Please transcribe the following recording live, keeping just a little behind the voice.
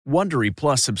Wondery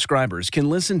Plus subscribers can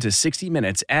listen to 60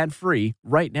 Minutes ad-free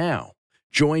right now.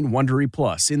 Join Wondery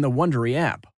Plus in the Wondery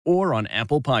app or on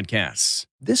Apple Podcasts.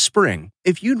 This spring,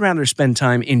 if you'd rather spend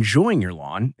time enjoying your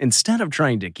lawn instead of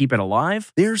trying to keep it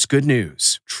alive, there's good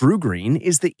news. True Green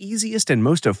is the easiest and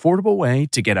most affordable way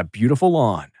to get a beautiful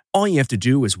lawn. All you have to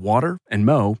do is water and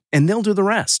mow, and they'll do the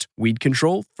rest. Weed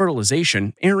control,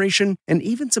 fertilization, aeration, and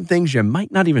even some things you might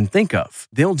not even think of.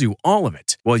 They'll do all of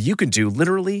it, while you can do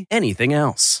literally anything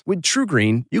else. With True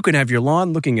Green, you can have your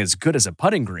lawn looking as good as a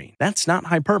putting green. That's not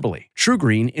hyperbole. True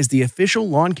Green is the official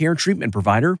lawn care treatment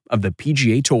provider of the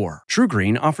PGA Tour. True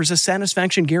Green offers a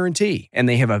satisfaction guarantee, and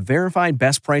they have a verified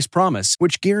best price promise,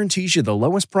 which guarantees you the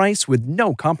lowest price with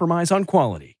no compromise on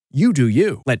quality. You do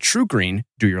you. Let True Green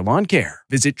do your lawn care.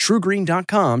 Visit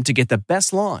TrueGreen.com to get the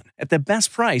best lawn at the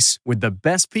best price with the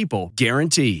best people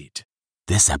guaranteed.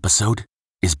 This episode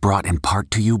is brought in part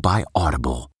to you by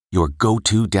Audible, your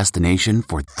go-to destination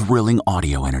for thrilling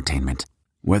audio entertainment.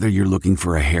 Whether you're looking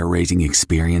for a hair-raising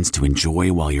experience to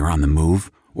enjoy while you're on the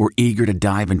move or eager to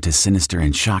dive into sinister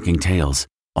and shocking tales,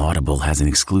 Audible has an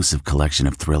exclusive collection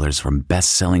of thrillers from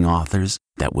best-selling authors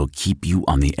that will keep you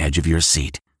on the edge of your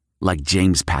seat. Like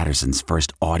James Patterson's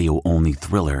first audio-only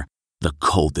thriller, The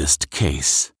Coldest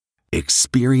Case.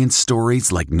 Experience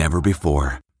stories like never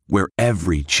before, where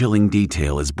every chilling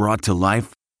detail is brought to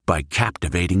life by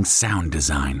captivating sound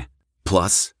design.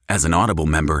 Plus, as an Audible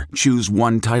member, choose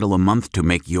one title a month to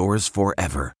make yours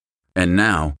forever. And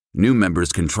now, new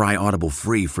members can try Audible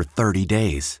free for 30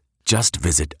 days. Just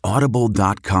visit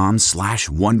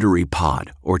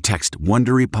audible.com/WonderyPod or text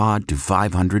WonderyPod to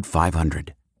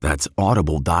 500-500. That's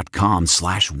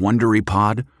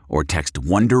audible.com/WonderyPod or text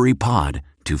WonderyPod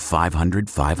to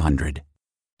 500-500.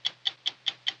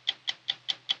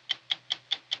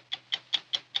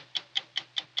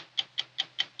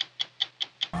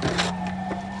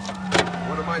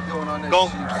 What am I doing on this? Go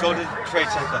to the Trade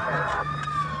Center.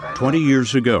 20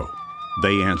 years ago,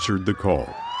 they answered the call.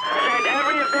 Send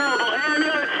every available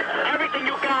ambulance, everything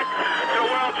you got to the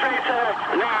World Trade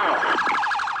Center now.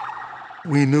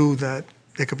 We knew that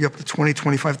there could be up to 20,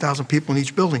 25,000 people in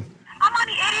each building. I'm on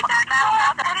the 83rd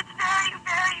floor, and it's very,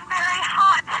 very, very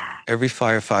hot. Every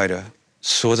firefighter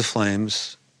saw the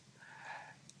flames,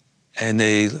 and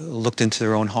they looked into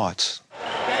their own hearts.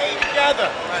 Stay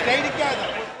together. Stay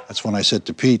together. That's when I said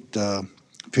to Pete,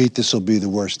 Pete, this will be the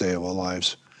worst day of our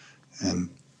lives. And,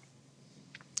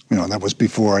 that was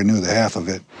before I knew the half of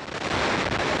it.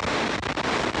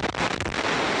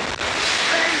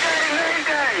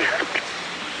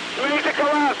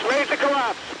 Raise the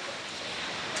collapse.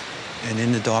 And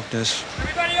in the darkness,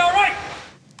 Everybody all right?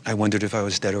 I wondered if I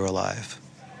was dead or alive.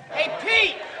 Hey,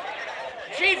 Pete!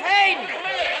 Chief Hayden!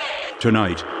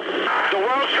 Tonight, The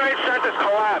World Trade Center's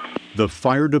collapsed. the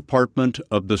fire department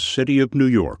of the city of New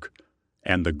York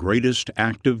and the greatest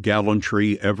act of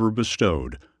gallantry ever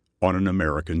bestowed on an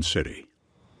American city.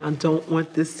 I don't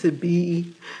want this to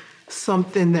be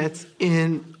something that's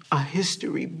in a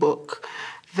history book,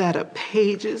 that a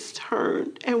page is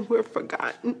turned and we're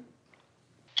forgotten.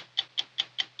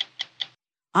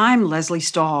 I'm Leslie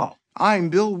Stahl. I'm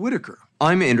Bill Whitaker.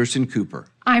 I'm Anderson Cooper.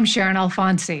 I'm Sharon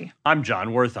Alfonsi. I'm John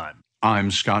Wertheim.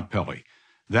 I'm Scott Pelley.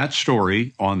 That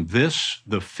story on this,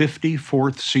 the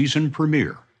 54th season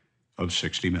premiere of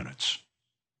 60 Minutes.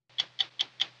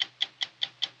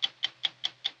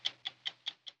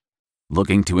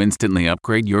 Looking to instantly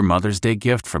upgrade your Mother's Day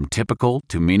gift from typical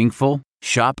to meaningful?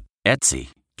 Shop Etsy.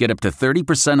 Get up to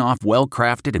 30% off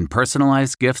well-crafted and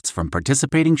personalized gifts from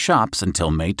participating shops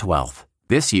until May 12th.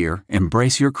 This year,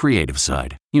 embrace your creative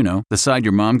side. The side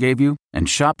your mom gave you. And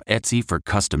shop Etsy for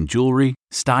custom jewelry,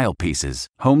 style pieces,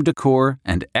 home decor,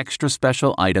 and extra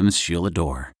special items she'll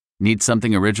adore. Need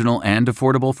something original and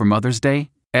affordable for Mother's Day?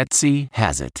 Etsy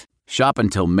has it. Shop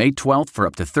until May 12th for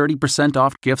up to 30%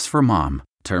 off gifts for mom.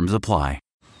 Terms apply.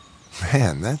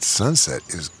 Man, that sunset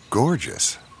is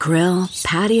gorgeous. Grill,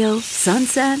 patio,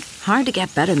 sunset. Hard to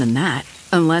get better than that.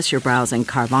 Unless you're browsing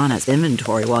Carvana's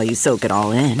inventory while you soak it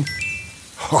all in.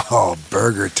 Oh,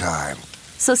 burger time.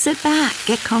 So sit back,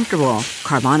 get comfortable.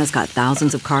 Carvana's got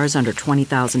thousands of cars under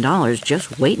 $20,000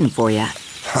 just waiting for you.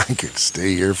 I could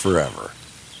stay here forever.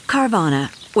 Carvana,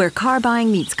 where car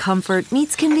buying meets comfort,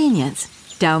 meets convenience.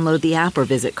 Download the app or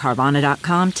visit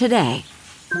Carvana.com today.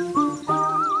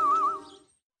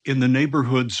 In the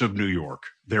neighborhoods of New York,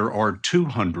 there are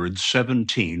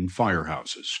 217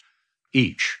 firehouses.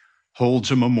 Each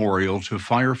holds a memorial to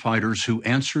firefighters who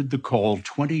answered the call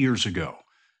 20 years ago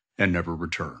and never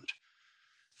returned.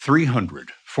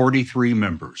 343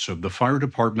 members of the fire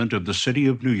department of the city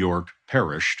of New York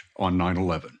perished on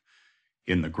 9/11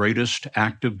 in the greatest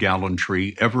act of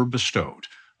gallantry ever bestowed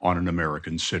on an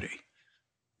American city.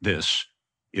 This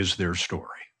is their story.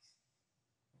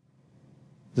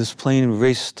 This plane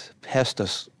raced past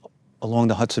us along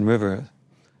the Hudson River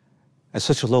at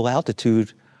such a low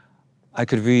altitude, I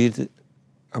could read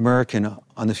American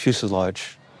on the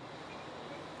fuselage.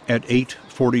 At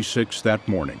 8:46 that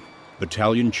morning,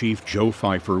 Battalion Chief Joe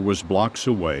Pfeiffer was blocks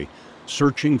away,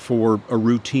 searching for a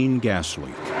routine gas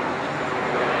leak.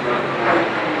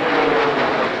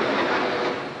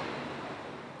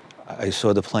 I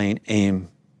saw the plane aim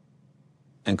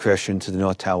and crash into the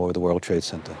North Tower of the World Trade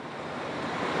Center.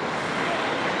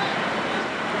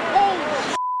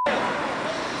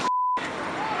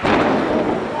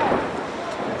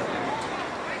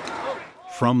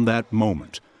 From that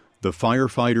moment, the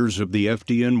firefighters of the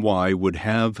FDNY would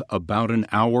have about an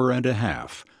hour and a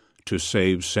half to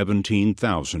save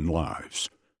 17,000 lives.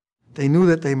 They knew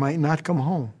that they might not come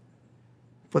home,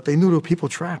 but they knew there were people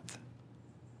trapped.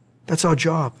 That's our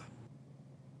job.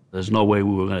 There's no way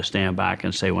we were going to stand back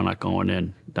and say we're not going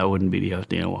in. That wouldn't be the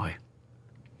FDNY.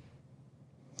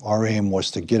 Our aim was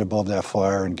to get above that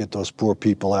fire and get those poor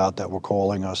people out that were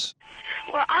calling us.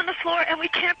 We're on the floor and we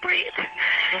can't breathe.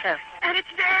 And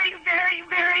it's very, very,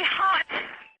 very hot.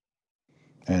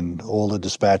 And all the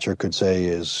dispatcher could say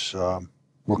is,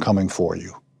 we're coming for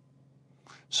you.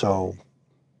 So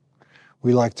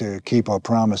we like to keep our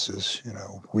promises. You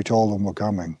know, we told them we're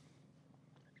coming.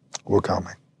 We're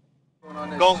coming.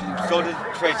 Go to the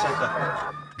Trade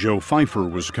Center. Joe Pfeiffer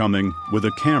was coming with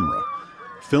a camera.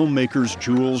 Filmmakers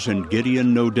Jules and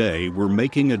Gideon Naudet were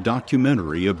making a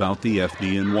documentary about the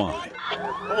FDNY.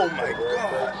 Oh my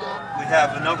God. We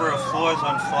have a number of floors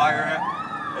on fire.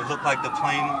 It looked like the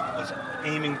plane was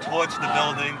aiming towards the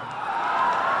building.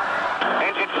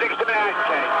 Engine 6 to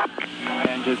Manhattan.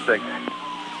 Engine 6.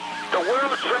 The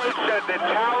World Trade Center,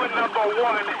 tower number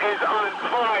 1 is on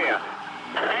fire.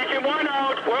 Engine 1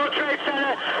 out, World Trade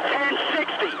Center,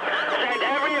 1060. Send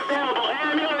every available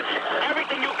ambulance,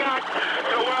 everything you got to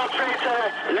the World Trade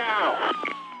Center now.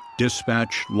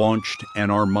 Dispatch launched an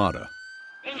armada.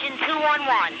 Engine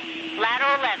 211,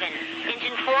 ladder 11,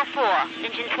 engine 44,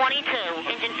 engine 22,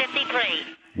 engine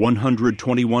 53.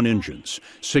 121 engines,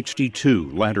 62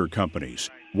 ladder companies,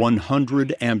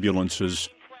 100 ambulances,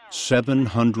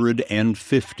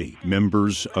 750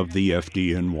 members of the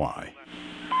FDNY.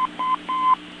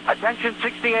 Attention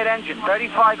 68 engine,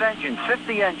 35 engine,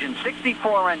 50 engine,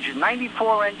 64 engine,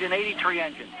 94 engine, 83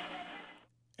 engine.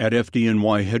 At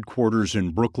FDNY headquarters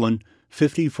in Brooklyn,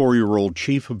 54-year-old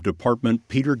Chief of Department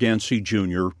Peter Gansey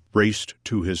Jr. raced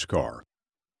to his car.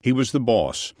 He was the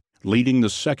boss, leading the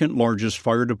second largest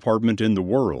fire department in the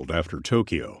world after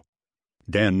Tokyo.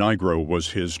 Dan Nigro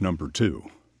was his number 2.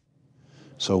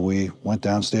 So we went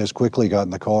downstairs quickly, got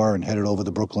in the car, and headed over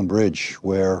the Brooklyn Bridge,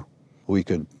 where we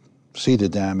could see the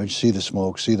damage, see the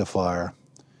smoke, see the fire.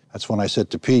 That's when I said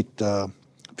to Pete,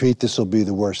 Pete, this will be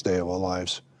the worst day of our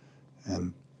lives.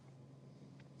 And,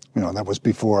 you know, that was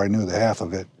before I knew the half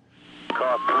of it.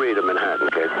 Car 3 to Manhattan,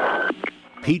 kid.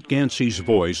 Pete Gansey's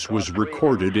voice was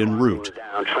recorded en route.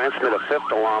 Transmit a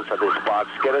 5th alarm for this box.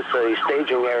 Get us a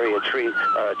staging area, Chief,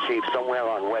 somewhere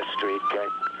on West Street, okay?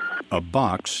 A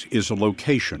box is a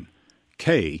location.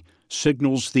 K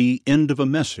signals the end of a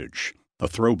message, a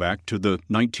throwback to the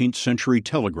 19th century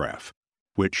telegraph,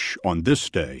 which, on this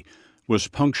day, was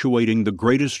punctuating the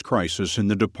greatest crisis in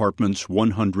the department's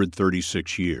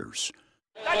 136 years.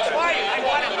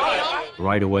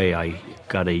 Right away, I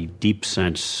got a deep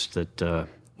sense that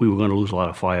we were going to lose a lot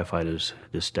of firefighters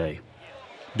this day.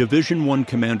 Division I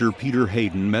Commander Peter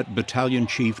Hayden met Battalion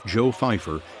Chief Joe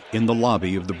Pfeiffer in the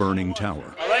lobby of the burning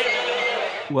tower.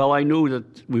 Well, I knew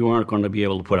that we weren't going to be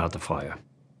able to put out the fire.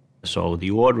 So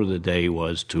the order of the day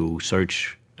was to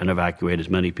search and evacuate as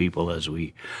many people as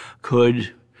we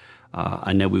could,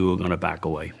 and then we were going to back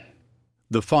away.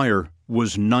 The fire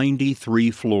was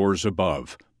 93 floors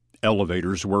above.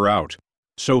 Elevators were out,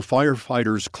 so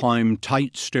firefighters climbed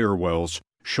tight stairwells,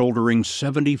 shouldering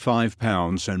 75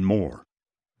 pounds and more.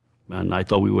 And I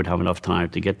thought we would have enough time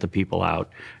to get the people out,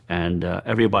 and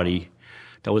everybody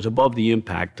that was above the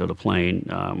impact of the plane,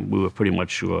 we were pretty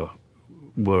much sure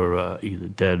were either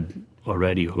dead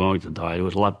already or going to die. There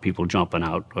was a lot of people jumping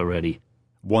out already.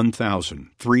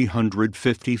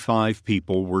 1,355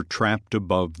 people were trapped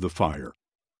above the fire.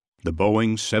 The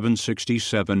Boeing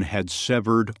 767 had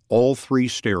severed all 3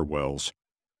 stairwells,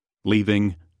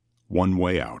 leaving one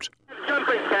way out.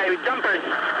 Jumpers, baby, jumpers.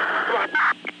 Come on.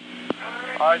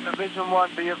 All right, Division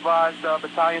 1, be advised,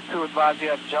 Battalion 2 advised you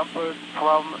have jumpers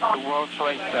from the World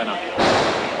Trade Center.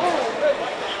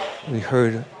 We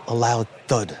heard a loud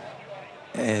thud,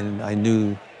 and I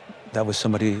knew that was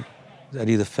somebody that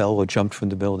either fell or jumped from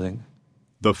the building.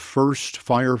 The first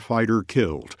firefighter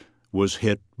killed was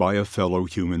hit by a fellow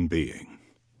human being.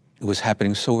 It was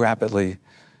happening so rapidly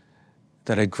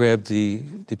that I grabbed the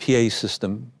PA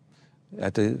system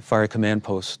at the fire command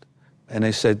post, and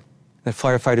I said, the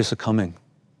firefighters are coming.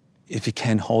 If you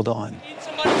can, hold on.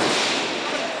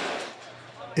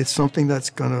 It's something that's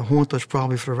going to haunt us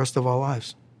probably for the rest of our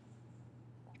lives.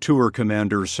 Tour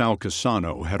Commander Sal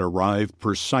Cassano had arrived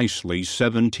precisely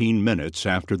 17 minutes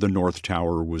after the North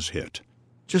Tower was hit.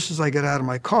 Just as I got out of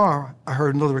my car, I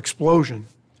heard another explosion.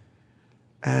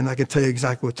 And I can tell you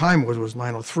exactly what time it was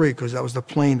 9:03, because that was the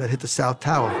plane that hit the South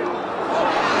Tower. You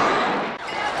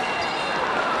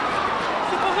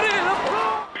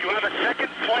have a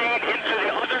second plane into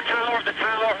the other tower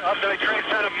of the Trade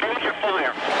Center, major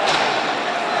fire.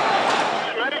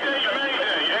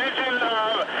 Engine,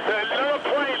 the little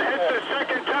plane hit the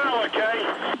second tower, okay?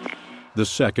 The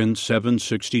second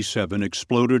 767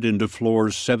 exploded into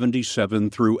floors 77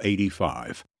 through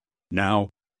 85. Now,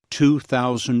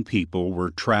 2,000 people were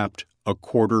trapped a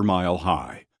quarter-mile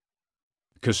high.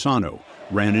 Cassano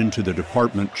ran into the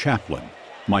department chaplain,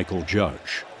 Michael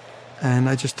Judge. And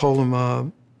I just told him,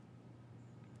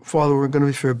 Father, we're going to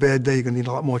be for a bad day. You're going to need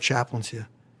a lot more chaplains here.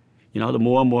 You know, the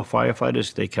more and more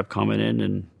firefighters, they kept coming in,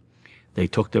 and they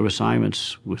took their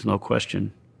assignments with no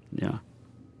question. Yeah.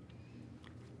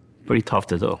 Pretty tough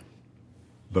to do.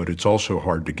 But it's also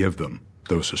hard to give them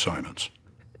those assignments.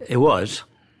 It was.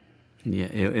 Yeah,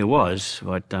 it was.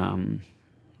 But, you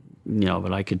know,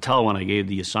 but I could tell when I gave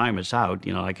the assignments out,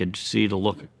 you know, I could see the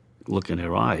look in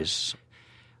their eyes.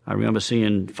 I remember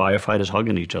seeing firefighters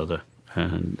hugging each other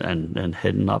and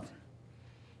heading up.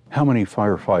 How many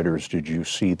firefighters did you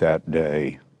see that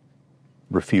day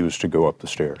refuse to go up the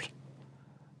stairs?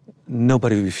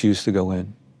 Nobody refused to go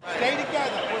in. Stay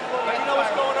together. You know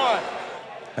what's going on.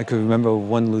 I could remember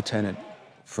one lieutenant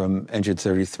from Engine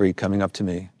 33 coming up to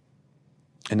me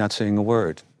and not saying a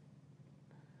word.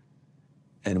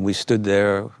 And we stood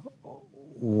there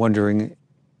wondering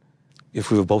if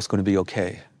we were both going to be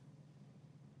okay.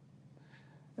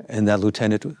 And that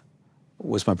lieutenant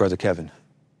was my brother Kevin.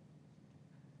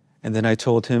 And then I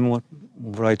told him what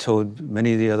I told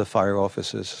many of the other fire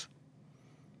officers.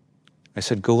 I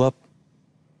said, go up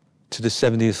to the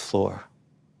 70th floor.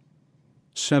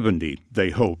 70, they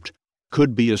hoped,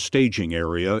 could be a staging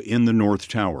area in the North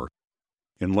Tower.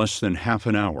 In less than half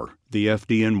an hour, the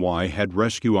FDNY had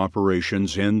rescue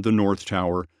operations in the North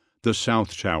Tower, the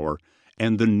South Tower,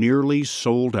 and the nearly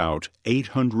sold-out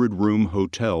 800-room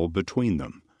hotel between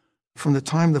them. From the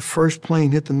time the first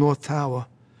plane hit the North Tower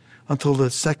until the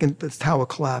tower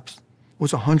collapsed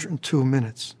was 102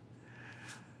 minutes.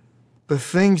 The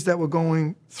things that were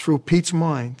going through Pete's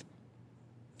mind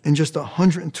in just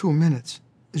 102 minutes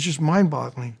is just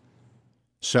mind-boggling.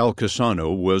 Sal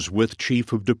Cassano was with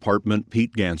Chief of Department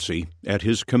Pete Gansey at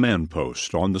his command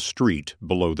post on the street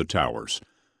below the towers.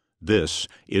 This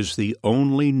is the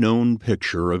only known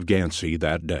picture of Gansey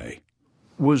that day.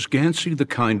 Was Gansey the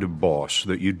kind of boss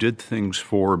that you did things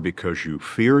for because you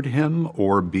feared him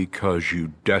or because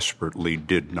you desperately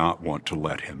did not want to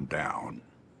let him down?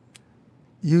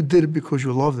 You did it because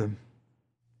you loved him.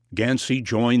 Gansey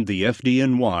joined the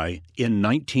FDNY in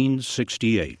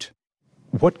 1968.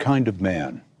 What kind of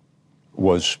man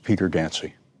was Peter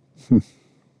Gansey?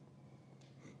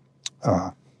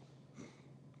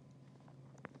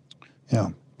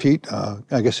 Pete,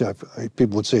 I guess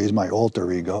people would say he's my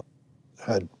alter ego.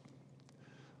 Had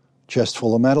chest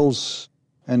full of medals,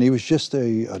 and he was just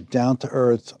a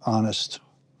down-to-earth, honest,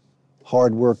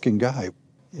 hard-working guy.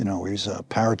 You know, he's a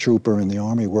paratrooper in the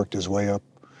Army, worked his way up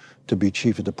to be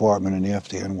chief of department in the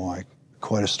FDNY.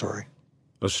 Quite a story.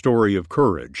 A story of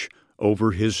courage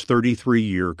over his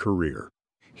 33-year career.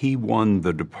 He won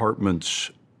the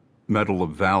department's Medal of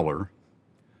Valor,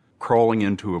 crawling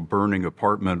into a burning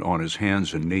apartment on his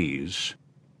hands and knees,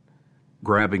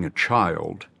 grabbing a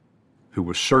child who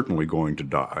was certainly going to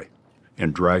die,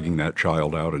 and dragging that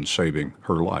child out and saving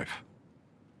her life.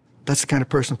 That's the kind of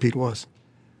person Pete was.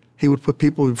 He would put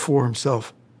people before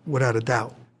himself, without a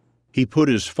doubt. He put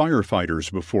his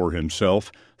firefighters before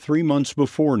himself 3 months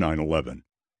before 9/11.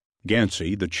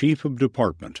 Gansey, the chief of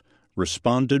department,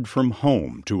 responded from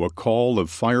home to a call of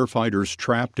firefighters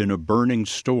trapped in a burning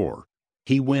store.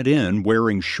 He went in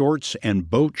wearing shorts and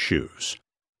boat shoes.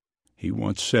 He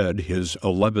once said his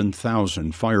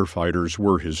 11,000 firefighters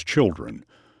were his children.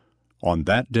 On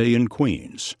that day in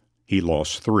Queens, he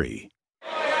lost 3.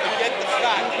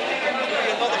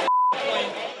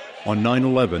 On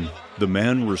 9/11, the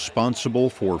man responsible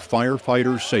for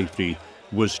firefighter safety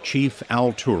was Chief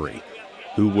Al Turi,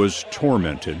 who was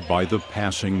tormented by the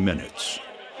passing minutes.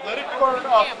 Let it burn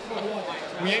up.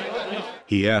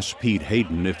 He asked Pete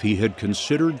Hayden if he had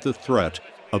considered the threat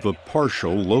of a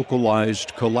partial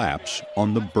localized collapse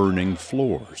on the burning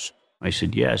floors. I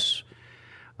said yes,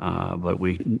 but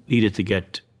we needed to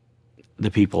get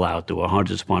the people out. There were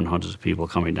hundreds upon hundreds of people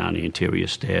coming down the interior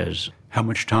stairs. How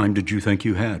much time did you think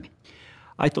you had?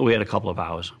 I thought we had a couple of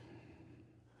hours.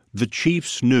 The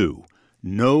chiefs knew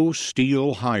no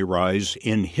steel high-rise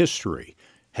in history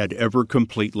had ever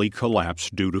completely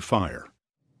collapsed due to fire.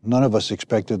 None of us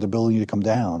expected the building to come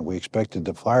down. We expected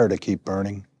the fire to keep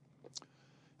burning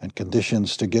and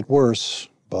conditions to get worse,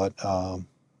 but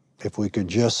if we could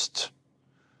just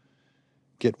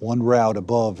get one route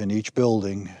above in each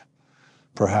building,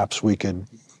 perhaps we could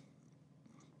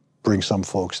bring some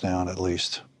folks down at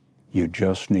least. You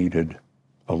just needed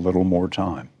a little more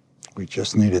time. We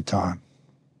just needed time.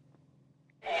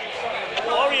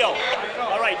 Oreo,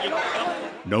 all right.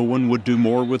 No one would do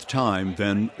more with time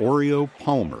than Oreo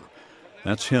Palmer.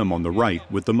 That's him on the right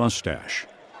with the mustache.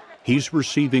 He's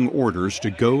receiving orders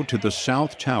to go to the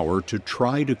South Tower to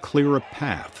try to clear a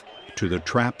path to the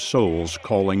trapped souls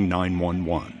calling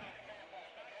 911.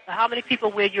 How many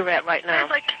people where you're at right now? There's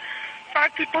like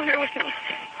 5 people here with me.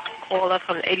 All up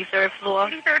from the 83rd floor?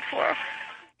 83rd floor.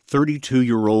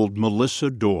 32-year-old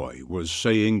Melissa Doy was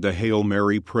saying the Hail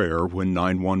Mary prayer when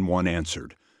 911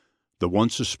 answered. The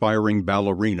once aspiring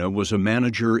ballerina was a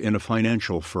manager in a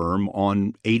financial firm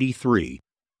on 83,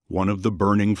 one of the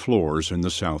burning floors in the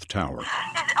South Tower.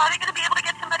 Are they going to be able to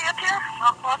get somebody up here?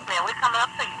 Of course, ma'am. We're coming up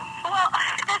to you. Well,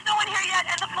 there's no one here yet,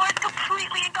 and the floor is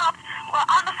completely engulfed. We're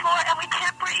on the floor, and we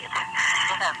can't breathe.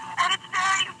 And it's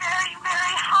very, very,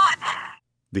 very hot.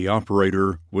 The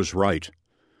operator was right.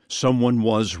 Someone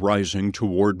was rising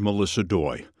toward Melissa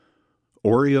Doy.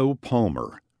 Oreo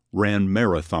Palmer ran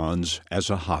marathons as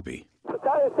a hobby.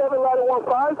 Battalion 7, Ladder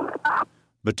 15.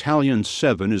 Battalion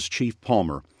 7 is Chief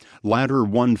Palmer. Ladder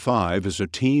 15 is a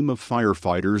team of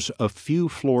firefighters a few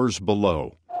floors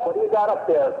below. What do you got up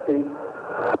there, Chief?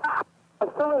 I'm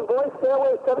still in boys'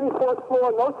 stairway, 74th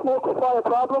floor. No smoke or fire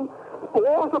problem. The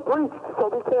walls are breached, so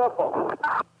be careful.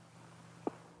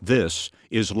 This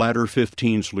is Ladder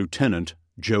 15's Lieutenant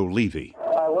Joe Levy.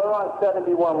 We're on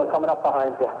 71. We're coming up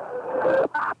behind you.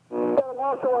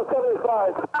 Marshal on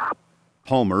 75.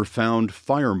 Palmer found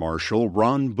Fire Marshal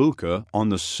Ron Buca on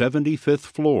the 75th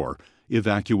floor,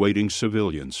 evacuating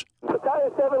civilians.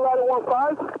 Battalion 7, Ladder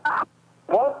 15.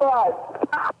 15.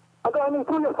 I'm going to need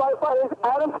 2 of your firefighters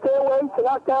out of stairway to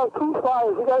knock down 2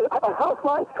 fires. We got a house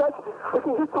line stretch. We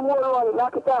can get some water on it and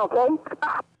knock it down, okay?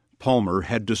 Palmer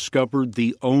had discovered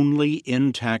the only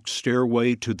intact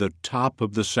stairway to the top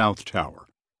of the South Tower.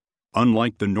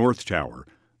 Unlike the North Tower,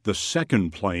 the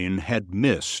second plane had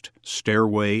missed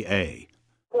Stairway A.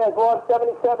 Yeah, go on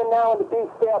 77 now in the B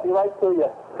stair. I'll be right to you.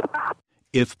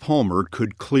 If Palmer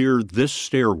could clear this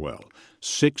stairwell,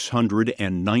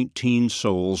 619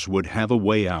 souls would have a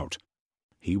way out.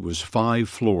 He was 5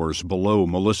 floors below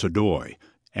Melissa Doy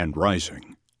and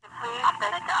rising. I'm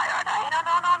going to die, aren't I?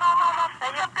 No. Say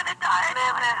I'm going to die.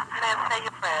 Ma'am, say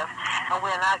your prayers. And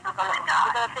we're going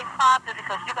to think positive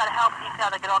because you got to help each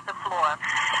other get off the floor.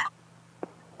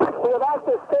 We have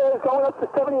access stairs going up to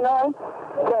 79.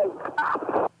 Okay.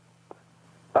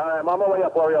 All right, I'm on my way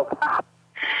up, Oreo.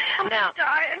 Now,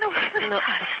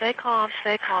 stay calm.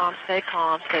 God.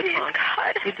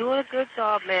 You're doing a good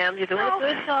job, ma'am. You're doing a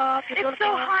good job. It's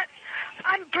so hot.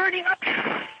 I'm burning up.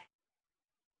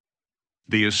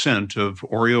 The ascent of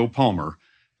Oreo Palmer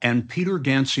and Peter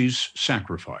Dancy's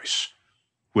sacrifice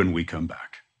when we come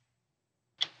back.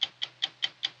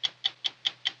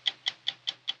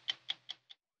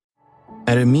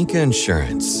 At Amica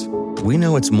Insurance, we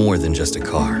know it's more than just a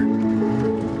car.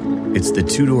 It's the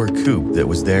 2-door coupe that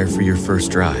was there for your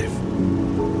first drive,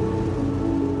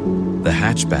 the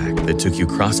hatchback that took you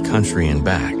cross-country and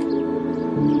back,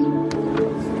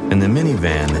 and the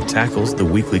minivan that tackles the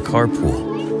weekly carpool.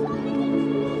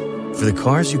 For the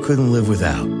cars you couldn't live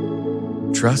without,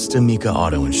 trust Amica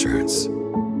Auto Insurance.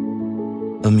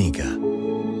 Amica.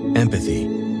 Empathy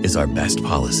is our best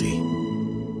policy.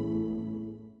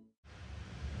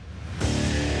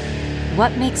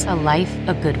 What makes a life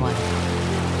a good one?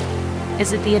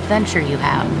 Is it the adventure you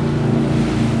have?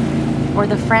 Or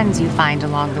the friends you find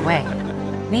along the way?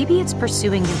 Maybe it's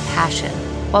pursuing your passion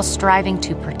while striving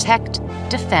to protect,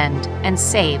 defend, and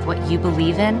save what you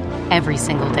believe in every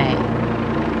single day.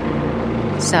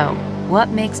 So, what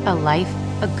makes a life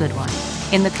a good one?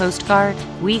 In the Coast Guard,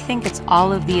 we think it's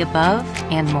all of the above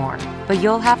and more, but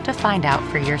you'll have to find out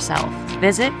for yourself.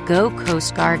 Visit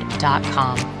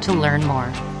gocoastguard.com to learn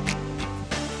more.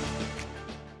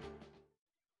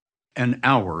 An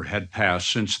hour had passed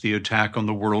since the attack on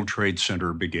the World Trade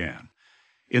Center began.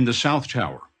 In the South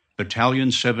Tower, Battalion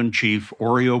 7 Chief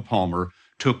Oreo Palmer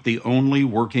took the only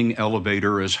working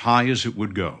elevator as high as it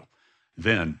would go.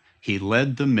 Then he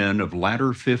led the men of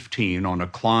Ladder 15 on a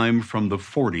climb from the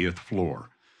 40th floor.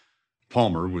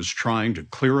 Palmer was trying to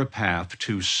clear a path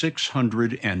to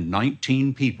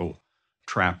 619 people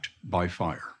trapped by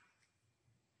fire.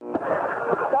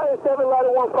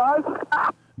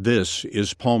 This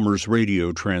is Palmer's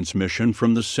radio transmission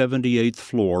from the 78th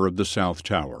floor of the South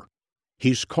Tower.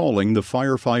 He's calling the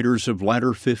firefighters of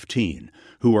Ladder 15,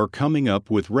 who are coming up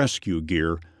with rescue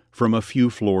gear from a few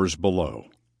floors below.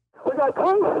 We got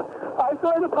tanks. I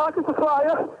saw in the pockets of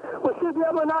fire. We should be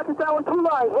able to knock it down with 2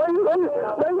 lines. Where you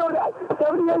know that?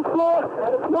 78th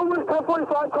floor, numerous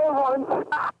 1045 code 1s.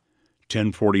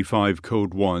 1045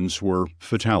 code 1s were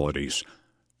fatalities,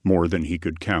 more than he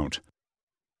could count.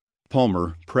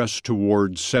 Palmer pressed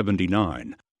toward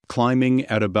 79, climbing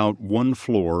at about 1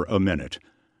 floor a minute.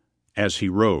 As he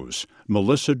rose,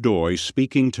 Melissa Doy,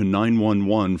 speaking to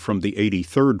 911 from the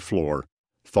 83rd floor,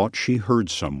 thought she heard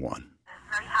someone.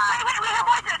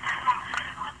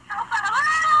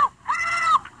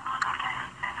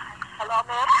 Hello,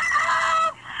 ma'am?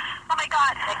 Oh, my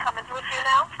God. They coming through with you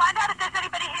now? Find out if there's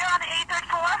anybody here on the 83rd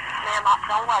floor. Ma'am,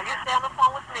 don't worry. You stay on the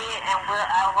phone with me, and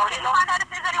I'll already know. Find out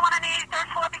if there's anyone on the 83rd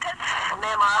floor, because,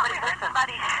 ma'am, I already heard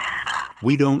somebody.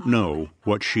 We don't know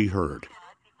what she heard.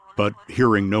 But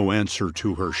hearing no answer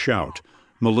to her shout,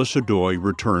 Melissa Doy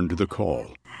returned the call.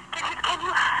 Can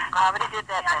you? I already did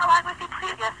that. Can I lie with you,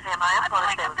 please? Yes, ma'am. I am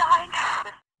going to dying.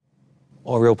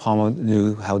 Oreo Palmer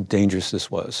knew how dangerous this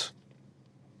was,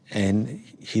 and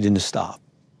he didn't stop.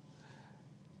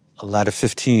 Ladder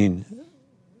 15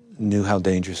 knew how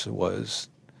dangerous it was,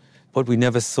 but we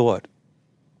never thought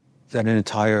that an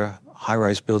entire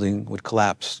high-rise building would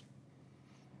collapse.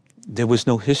 There was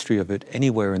no history of it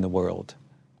anywhere in the world.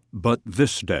 But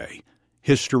this day,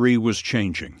 history was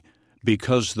changing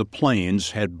because the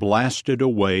planes had blasted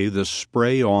away the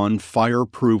spray-on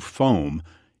fireproof foam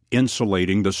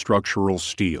insulating the structural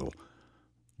steel.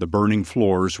 The burning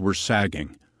floors were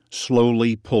sagging,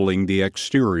 slowly pulling the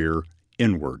exterior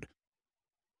inward.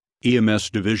 EMS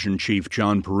Division Chief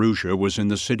John Perugia was in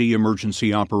the City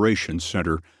Emergency Operations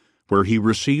Center, where he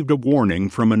received a warning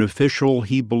from an official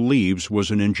he believes was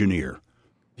an engineer.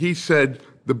 He said,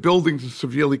 the buildings are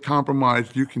severely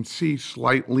compromised. You can see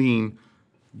slight lean.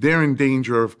 They're in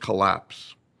danger of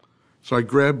collapse. So I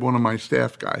grabbed one of my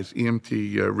staff guys,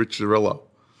 EMT Rich Zerillo,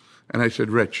 and I said,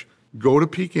 Rich, go to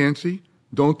Peak Yancey,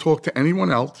 don't talk to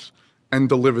anyone else, and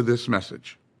deliver this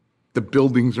message. The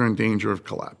buildings are in danger of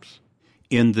collapse.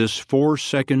 In this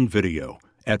 4-second video,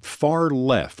 at far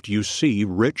left you see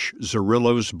Rich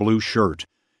Zerillo's blue shirt.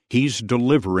 He's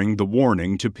delivering the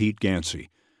warning to Pete Gansey.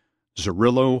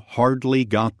 Zerillo hardly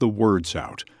got the words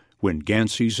out when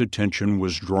Gansey's attention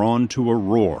was drawn to a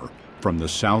roar from the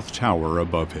South Tower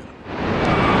above him.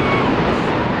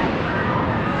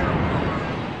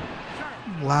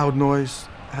 Loud noise.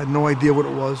 I had no idea what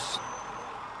it was.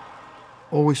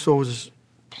 All we saw was this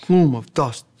plume of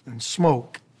dust and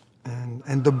smoke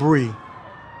and debris.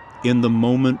 In the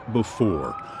moment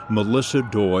before, Melissa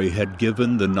Doy had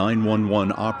given the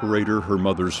 911 operator her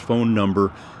mother's phone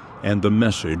number and the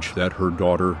message that her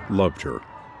daughter loved her.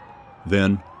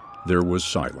 Then there was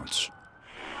silence.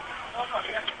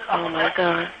 Oh, my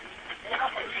God.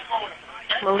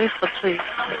 Melissa, please.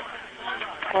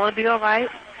 It's going to be all right.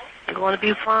 You're going to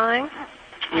be fine.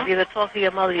 You're going to talk to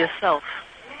your mother yourself.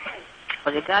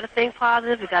 But you got to think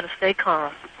positive. You got to stay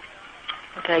calm.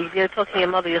 Okay, you got to talk to your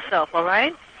mother yourself, all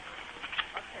right?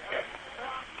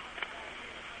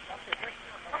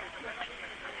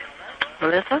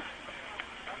 Melissa?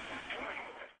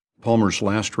 Palmer's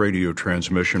last radio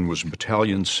transmission was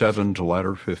Battalion 7 to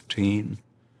Ladder 15,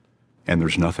 and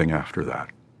there's nothing after that.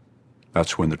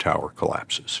 That's when the tower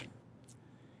collapses.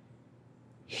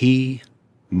 He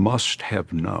must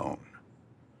have known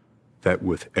that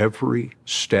with every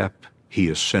step he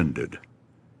ascended,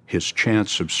 his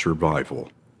chance of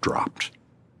survival dropped.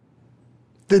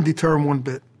 Didn't deter him one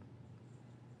bit.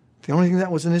 The only thing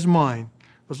that was in his mind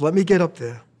was, let me get up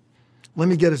there. Let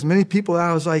me get as many people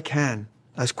out as I can,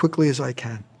 as quickly as I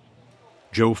can.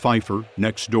 Joe Pfeiffer,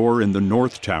 next door in the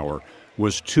North Tower,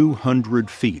 was 200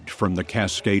 feet from the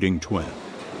cascading twin.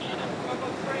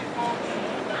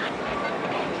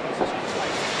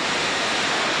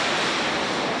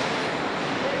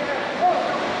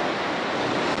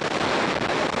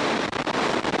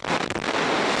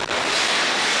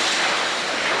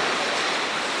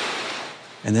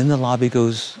 And then the lobby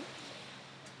goes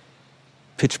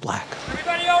pitch black.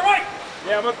 Everybody all right?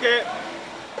 Yeah, I'm okay.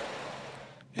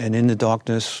 And in the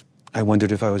darkness, I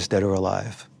wondered if I was dead or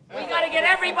alive. We gotta get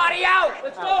Everybody out!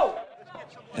 Let's go!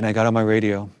 And I got on my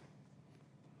radio.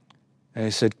 And I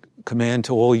said, command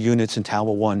to all units in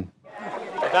Tower 1.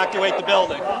 Evacuate the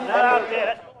building.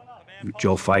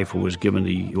 Joe Pfeiffer was given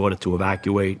the order to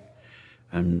evacuate,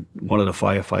 and one of the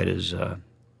firefighters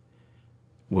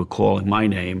were calling my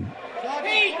name.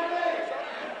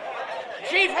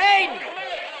 Chief Hayden!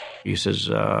 He says,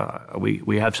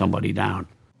 we have somebody down.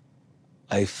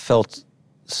 I felt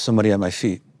somebody at my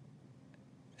feet.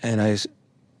 And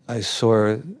I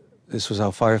saw, this was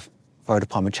our fire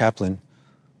department chaplain,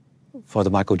 Father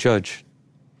Michael Judge.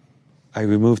 I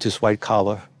removed his white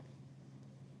collar.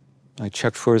 I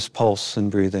checked for his pulse and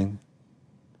breathing,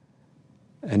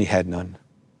 and he had none.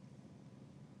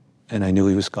 And I knew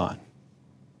he was gone.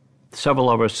 Several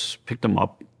of us picked him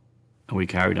up, and we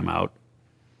carried him out.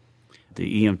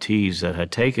 The EMTs that had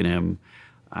taken him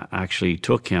actually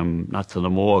took him, not to the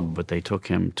morgue, but they took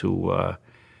him to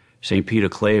St. Peter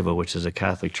Claver, which is a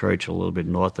Catholic church a little bit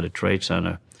north of the Trade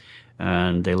Center,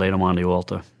 and they laid him on the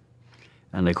altar.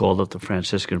 And they called up the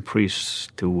Franciscan priests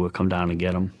to come down and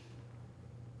get him.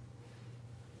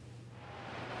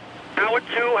 Tower 2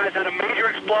 has had a major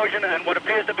explosion and what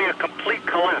appears to be a complete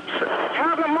collapse.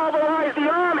 Have them mobilize the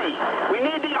Army. We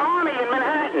need the Army in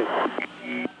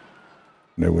Manhattan.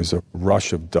 There was a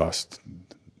rush of dust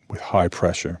with high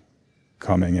pressure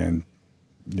coming in,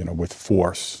 with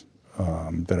force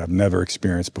that I've never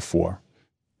experienced before.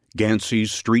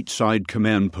 Gansey's street-side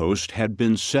command post had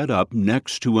been set up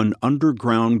next to an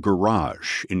underground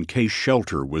garage in case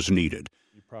shelter was needed.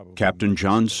 Captain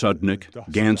John Sudnick,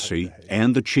 Gansey,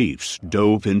 and the chiefs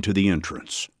dove into the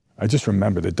entrance. I just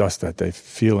remember the dust that day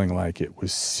feeling like it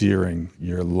was searing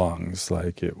your lungs,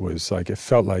 it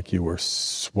felt like you were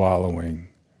swallowing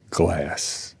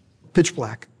glass. Pitch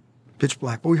black.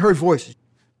 But we heard voices.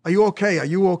 Are you okay? Are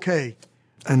you okay?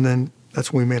 And then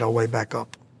that's when we made our way back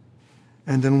up.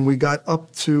 And then when we got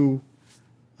up to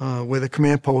where the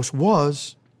command post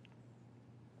was,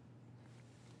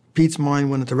 Pete's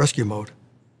mind went into rescue mode.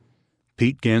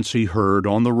 Pete Gansey heard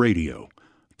on the radio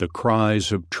the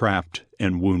cries of trapped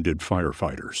and wounded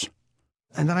firefighters.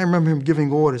 And then I remember him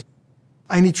giving orders.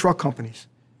 I need truck companies.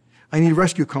 I need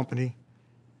rescue company.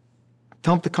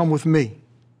 Tell them to come with me.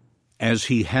 As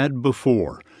he had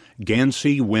before,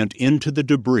 Gansey went into the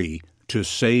debris to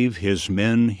save his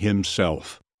men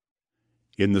himself.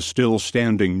 In the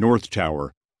still-standing North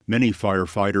Tower, many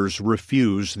firefighters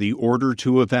refused the order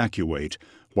to evacuate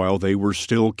while they were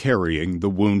still carrying the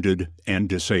wounded and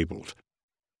disabled.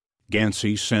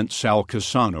 Gansey sent Sal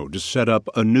Cassano to set up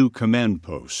a new command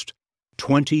post.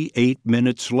 28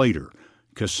 minutes later,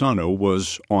 Cassano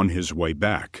was on his way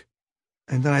back.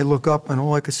 And then I look up, and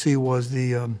all I could see was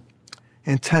the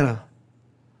antenna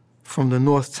from the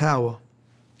North Tower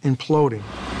imploding.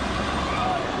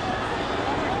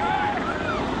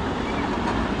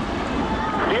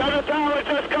 The other tower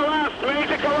just collapsed.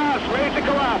 Major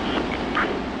collapse.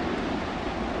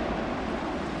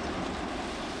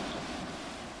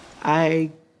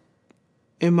 I,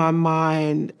 in my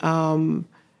mind,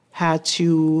 had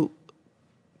to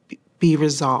be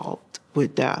resolved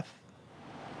with death.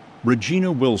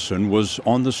 Regina Wilson was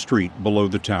on the street below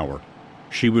the tower.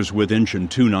 She was with Engine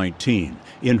 219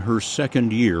 in her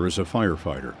second year as a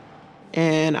firefighter.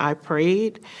 And I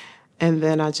prayed, and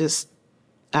then I just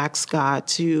asked God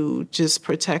to just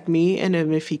protect me. And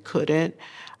if he couldn't,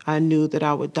 I knew that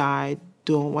I would die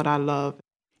doing what I love.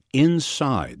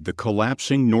 Inside the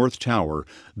collapsing North Tower,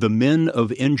 the men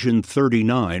of Engine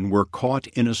 39 were caught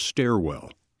in a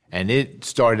stairwell. And it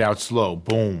started out slow.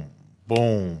 Boom,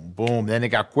 boom, boom. Then it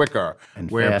got quicker.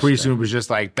 And where faster. pretty soon it was just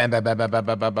like bam, bam, bam, bam, bam,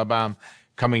 bam, bam, bam, bam,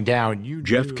 coming down.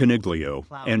 Jeff Caniglio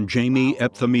and Jamie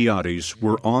Epthemiadis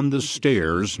were on the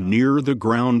stairs near the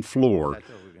ground floor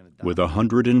with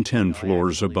 110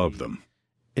 floors above them.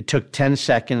 It took 10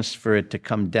 seconds for it to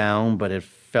come down, but it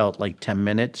felt like 10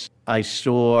 minutes. I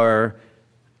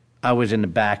was in the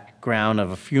background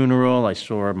of a funeral. I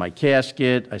saw my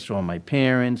casket. I saw my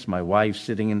parents, my wife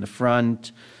sitting in the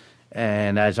front.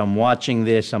 And as I'm watching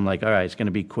this, I'm like, all right, it's going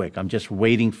to be quick. I'm just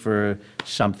waiting for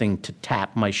something to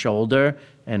tap my shoulder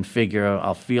and figure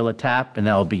I'll feel a tap, and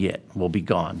that'll be it. We'll be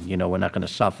gone. We're not going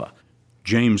to suffer.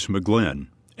 James McGlynn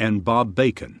and Bob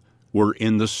Bacon were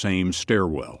in the same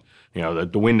stairwell. The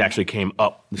wind actually came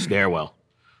up the stairwell,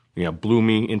 blew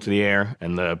me into the air,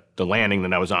 and the landing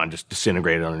that I was on just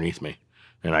disintegrated underneath me.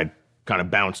 And I kind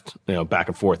of bounced, back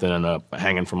and forth and ended up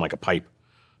hanging from like a pipe.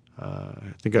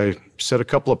 I think I said a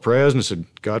couple of prayers and said,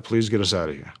 God, please get us out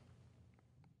of here.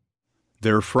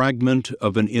 Their fragment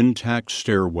of an intact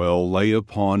stairwell lay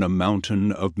upon a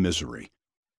mountain of misery.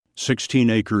 16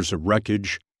 acres of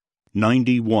wreckage,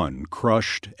 91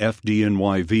 crushed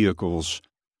FDNY vehicles,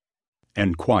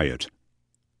 and quiet,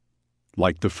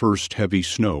 like the first heavy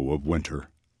snow of winter.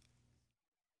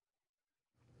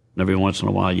 Every once in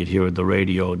a while, you'd hear the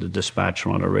radio, the dispatcher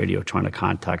on the radio trying to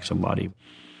contact somebody.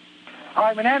 All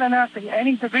right, Manhattan announcing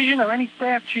any division or any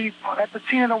staff chief at the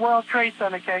scene of the World Trade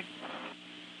Center, okay?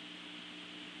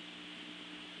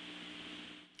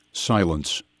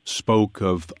 Silence spoke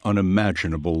of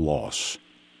unimaginable loss.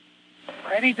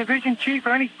 Any division chief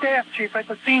or any staff chief at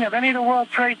the scene of any of the World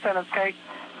Trade Centers, okay?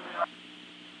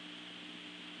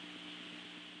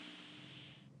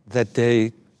 That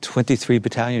day, 23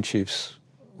 battalion chiefs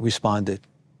responded.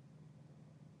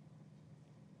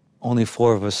 Only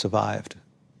 4 of us survived.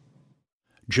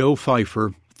 Joe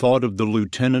Pfeiffer thought of the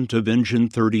lieutenant of Engine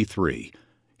 33,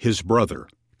 his brother,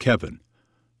 Kevin,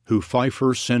 who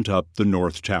Pfeiffer sent up the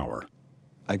North Tower.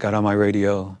 I got on my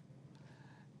radio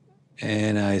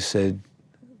and I said,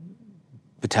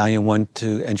 Battalion 1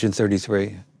 to Engine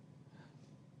 33.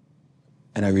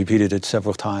 And I repeated it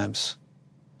several times.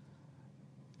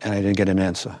 And I didn't get an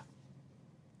answer.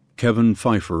 Kevin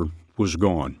Pfeiffer was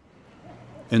gone.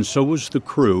 And so was the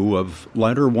crew of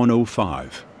Ladder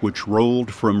 105, which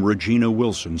rolled from Regina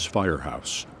Wilson's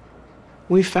firehouse.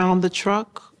 We found the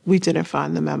truck. We didn't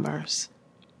find the members.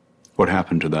 What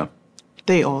happened to them?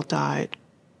 They all died.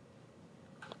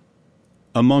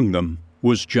 Among them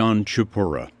was John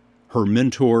Chipura, her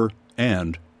mentor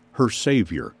and her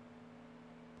savior.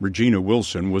 Regina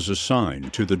Wilson was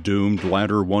assigned to the doomed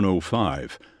Ladder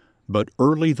 105, but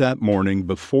early that morning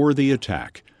before the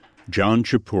attack, John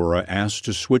Chipura asked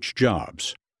to switch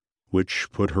jobs, which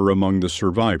put her among the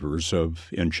survivors of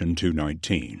Engine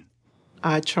 219.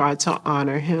 I tried to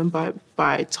honor him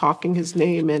by talking his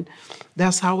name, and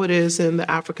that's how it is in the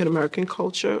African American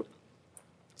culture.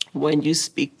 When you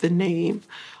speak the name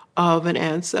of an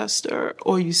ancestor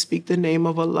or you speak the name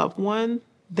of a loved one,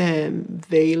 then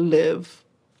they live.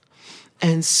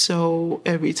 And so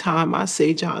every time I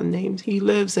say John's name, he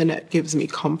lives, and that gives me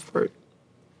comfort.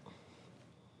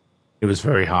 It was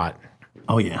very hot.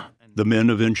 Oh, yeah. The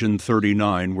men of Engine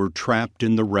 39 were trapped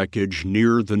in the wreckage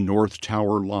near the North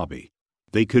Tower lobby.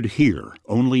 They could hear,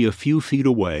 only a few feet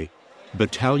away,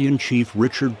 Battalion Chief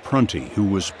Richard Prunty, who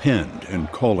was pinned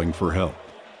and calling for help.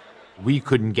 We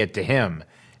couldn't get to him,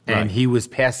 and Right. he was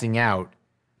passing out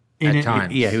at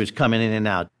times. Yeah, he was coming in and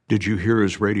out. Did you hear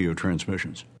his radio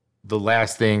transmissions? The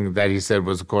last thing that he said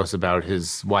was, of course, about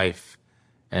his wife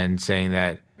and saying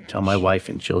that... Tell my wife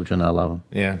and children I love them.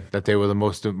 Yeah, that they were the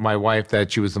most... My wife,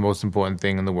 that she was the most important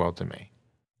thing in the world to me.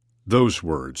 Those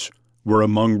words were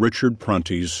among Richard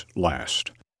Prunty's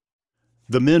last.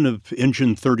 The men of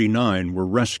Engine 39 were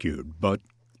rescued, but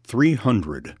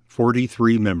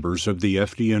 343 members of the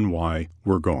FDNY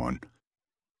were gone.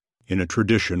 In a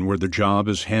tradition where the job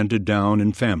is handed down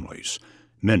in families,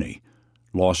 many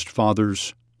lost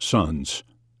fathers, sons,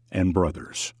 and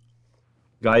brothers.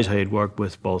 Guys I had worked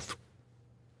with, both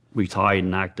retired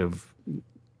and active,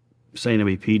 saying to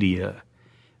me, Petey,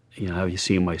 have you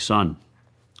seen my son?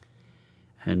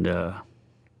 And,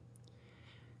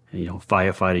 young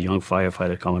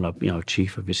firefighter coming up,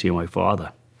 Chief, have you seen my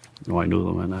father? I knew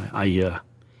him, and I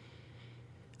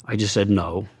just said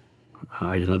no.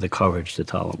 I didn't have the courage to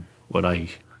tell him what I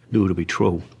knew to be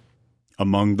true.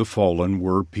 Among the fallen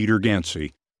were Peter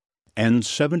Gansey and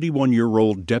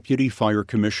 71-year-old Deputy Fire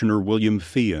Commissioner William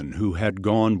Feehan, who had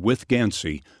gone with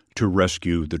Gansey to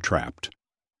rescue the trapped.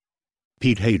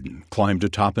 Pete Hayden climbed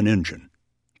atop an engine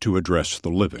to address the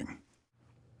living.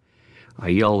 I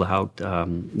yelled out,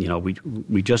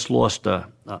 we just lost a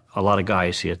lot of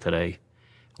guys here today.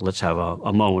 Let's have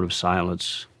a moment of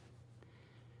silence.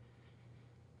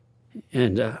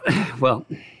 And,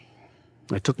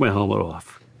 I took my helmet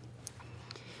off.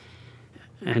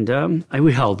 And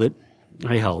we held it.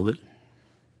 I held it.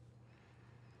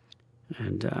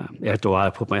 And after a while, I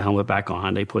put my helmet back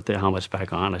on. They put their helmets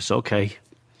back on. I said, okay,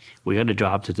 we got a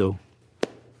job to do.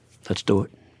 Let's do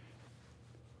it.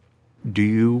 Do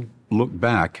you look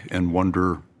back and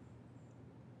wonder,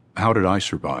 how did I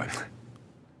survive?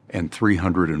 And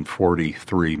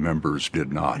 343 members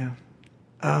did not. Yeah.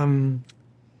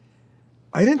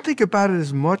 I didn't think about it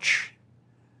as much.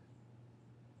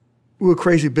 We were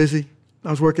crazy busy. I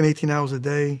was working 18 hours a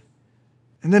day.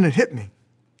 And then it hit me.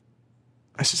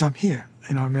 I said, I'm here.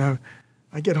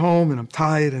 I get home and I'm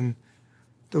tired, and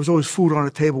there was always food on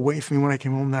the table waiting for me when I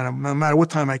came home, no matter what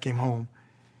time I came home.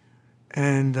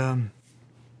 And I'm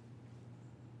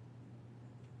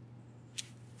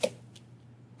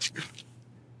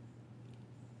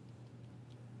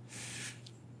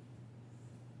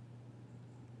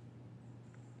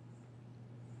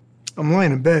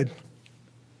lying in bed,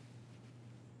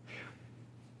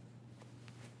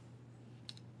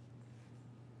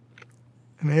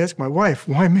 And I asked my wife,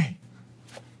 why me?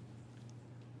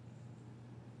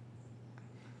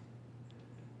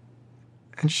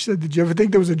 And she said, did you ever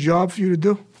think there was a job for you to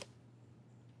do?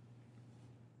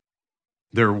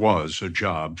 There was a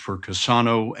job for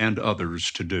Cassano and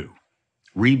others to do,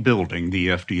 rebuilding the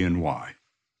FDNY.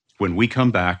 When we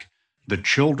come back, the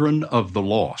children of the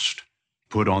lost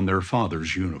put on their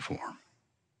father's uniform.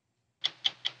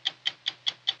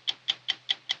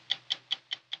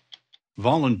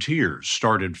 Volunteers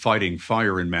started fighting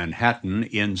fire in Manhattan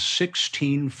in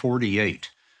 1648.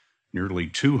 Nearly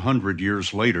 200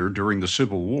 years later, during the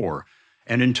Civil War,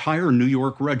 an entire New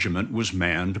York regiment was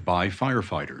manned by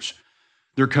firefighters.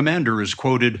 Their commander is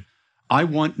quoted, "I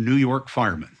want New York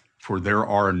firemen, for there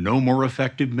are no more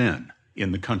effective men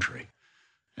in the country."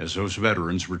 As those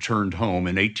veterans returned home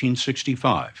in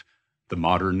 1865, the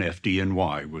modern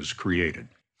FDNY was created.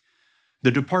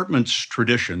 The department's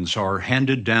traditions are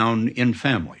handed down in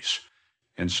families,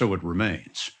 and so it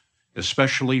remains,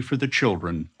 especially for the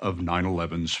children of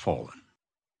 9/11's fallen.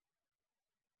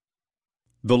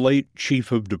 The late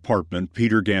Chief of Department,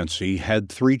 Peter Gansey, had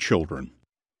 3 children.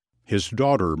 His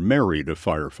daughter married a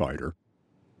firefighter.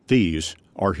 These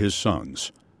are his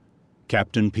sons.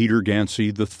 Captain Peter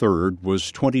Gansey III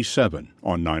was 27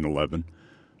 on 9/11.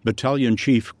 Battalion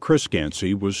Chief Chris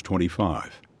Gansey was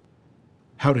 25.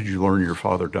 How did you learn your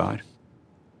father died?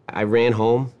 I ran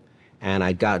home, and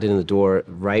I got in the door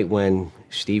right when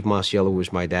Steve Masiello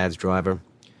was my dad's driver.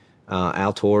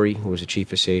 Al Torrey was the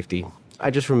chief of safety. I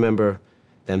just remember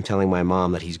them telling my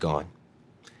mom that he's gone.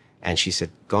 And she said,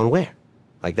 "Gone where?"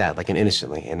 Like that, like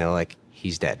innocently. And they're like,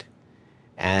 "He's dead."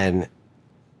 And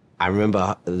I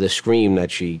remember the scream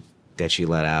that she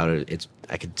let out.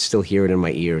 I could still hear it in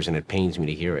my ears, and it pains me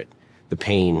to hear it. The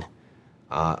pain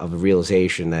of the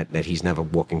realization that he's never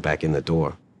walking back in the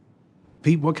door.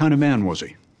 Pete, what kind of man was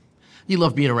he? He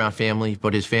loved being around family,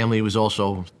 but his family was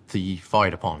also the fire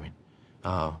department.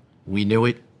 We knew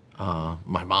it.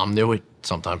 My mom knew it,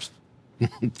 sometimes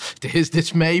to his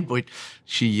dismay, but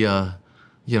she,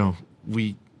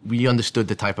 we understood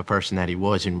the type of person that he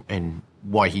was and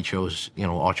why he chose,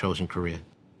 our chosen career.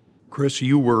 Chris,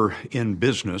 you were in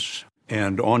business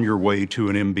and on your way to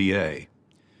an MBA.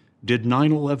 Did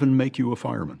 9/11 make you a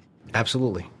fireman?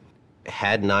 Absolutely.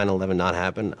 Had 9/11 not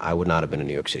happened, I would not have been a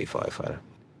New York City firefighter.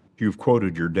 You've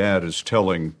quoted your dad as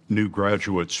telling new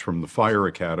graduates from the fire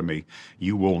academy,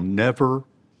 "You will never,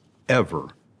 ever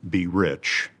be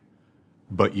rich,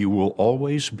 but you will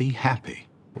always be happy."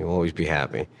 You'll always be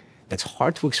happy. It's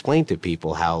hard to explain to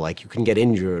people how, you can get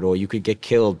injured or you could get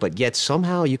killed, but yet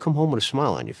somehow you come home with a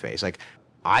smile on your face.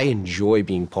 I enjoy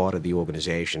being part of the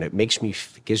organization. It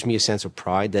gives me a sense of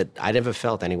pride that I never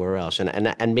felt anywhere else.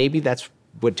 And maybe that's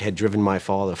what had driven my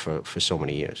father for so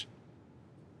many years.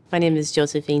 My name is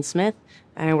Josephine Smith,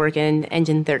 and I work in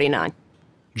Engine 39.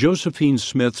 Josephine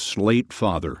Smith's late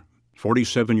father,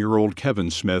 47-year-old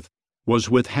Kevin Smith, was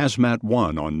with Hazmat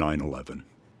 1 on 9/11.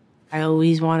 I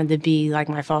always wanted to be like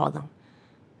my father.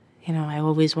 I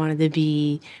always wanted to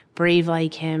be brave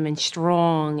like him and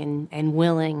strong and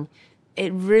willing.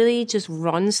 It really just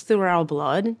runs through our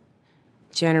blood,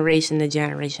 generation to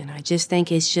generation. I just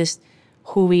think it's just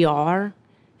who we are.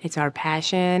 It's our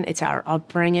passion. It's our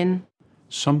upbringing.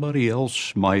 Somebody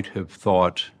else might have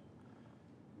thought,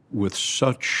 with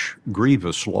such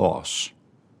grievous loss,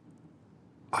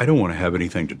 I don't want to have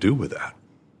anything to do with that.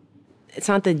 It's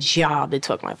not the job that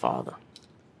took my father.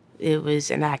 It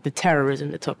was an act of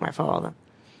terrorism that took my father.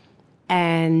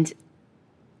 And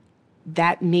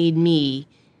that made me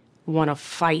want to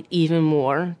fight even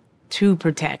more to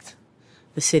protect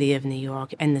the city of New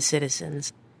York and the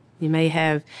citizens. You may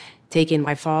have taken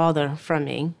my father from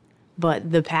me,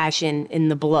 but the passion in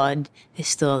the blood is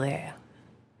still there.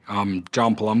 I'm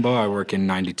John Palumbo. I work in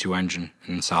 92 Engine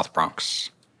in the South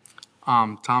Bronx.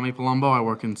 I'm Tommy Palumbo. I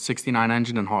work in 69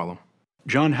 Engine in Harlem.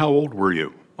 John, how old were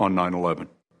you on 9/11?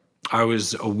 I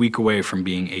was a week away from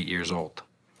being 8 years old.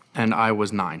 And I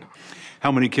was 9.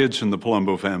 How many kids in the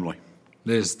Palumbo family?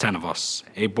 There's 10 of us,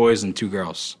 8 boys and 2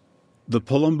 girls. The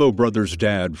Palumbo brothers'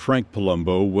 dad, Frank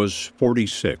Palumbo, was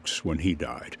 46 when he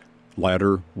died.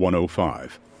 Latter,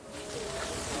 105.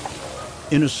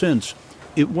 In a sense,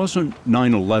 it wasn't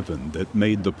 9/11 that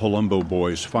made the Palumbo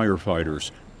boys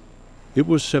firefighters. It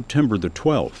was September the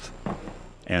 12th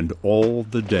and all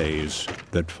the days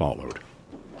that followed.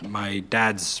 My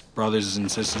dad's brothers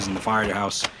and sisters in the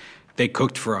firehouse, they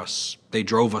cooked for us. They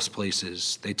drove us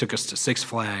places. They took us to Six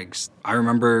Flags. I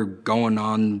remember going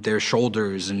on their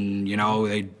shoulders and,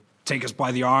 they'd take us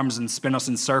by the arms and spin us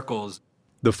in circles.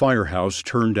 The firehouse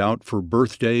turned out for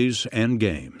birthdays and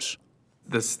games.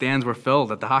 The stands were filled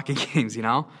at the hockey games,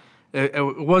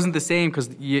 It wasn't the same because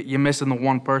you're missing the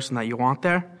one person that you want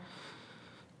there.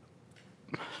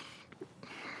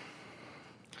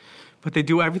 But they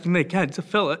do everything they can to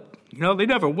fill it. You know, they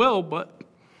never will, but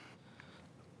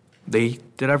they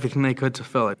did everything they could to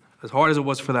fill it, as hard as it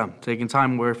was for them, taking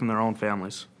time away from their own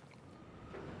families.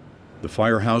 The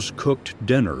firehouse cooked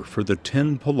dinner for the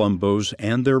 10 Palombos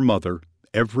and their mother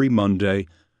every Monday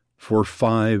for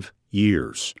 5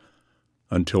 years,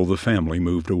 until the family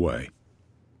moved away.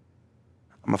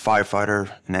 I'm a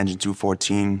firefighter in Engine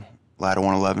 214, Ladder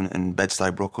 111 in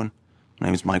Bed-Stuy, Brooklyn. My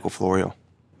name is Michael Florio.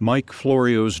 Mike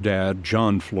Florio's dad,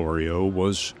 John Florio,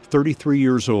 was 33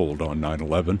 years old on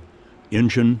 9/11,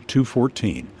 Engine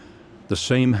 214, the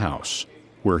same house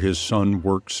where his son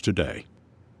works today.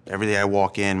 Every day I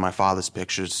walk in, my father's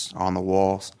pictures are on the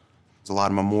walls. There's a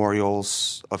lot of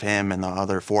memorials of him and the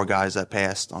other 4 guys that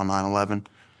passed on 9/11.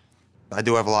 I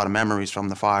do have a lot of memories from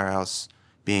the firehouse,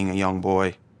 being a young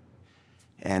boy,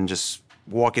 and just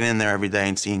walking in there every day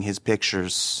and seeing his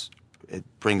pictures, it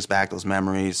brings back those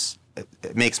memories.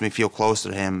 It makes me feel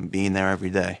closer to him being there every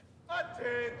day.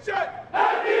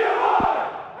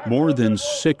 More than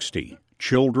 60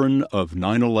 children of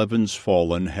 9/11's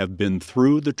fallen have been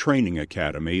through the training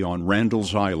academy on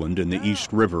Randall's Island in the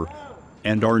East River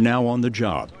and are now on the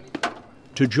job.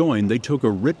 To join, they took a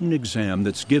written exam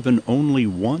that's given only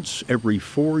once every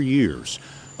 4 years.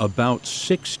 About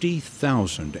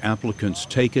 60,000 applicants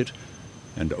take it,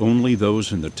 and only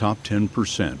those in the top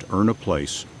 10% earn a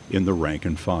place in the rank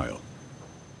and file.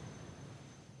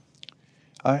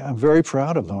 I'm very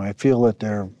proud of them. I feel that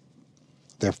their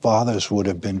fathers would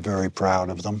have been very proud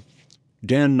of them.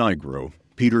 Dan Nigro,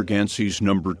 Peter Gansey's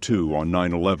number 2 on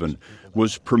 9/11,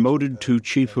 was promoted to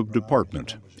chief of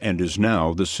department and is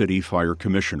now the city fire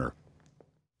commissioner.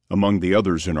 Among the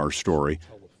others in our story,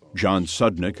 John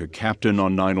Sudnick, a captain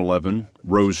on 9/11,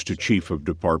 rose to chief of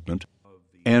department,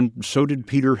 and so did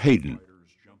Peter Hayden.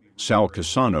 Sal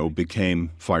Casano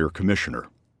became fire commissioner.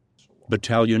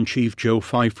 Battalion Chief Joe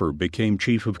Pfeiffer became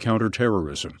chief of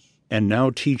counterterrorism and now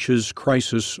teaches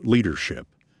crisis leadership.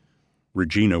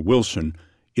 Regina Wilson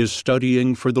is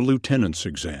studying for the lieutenant's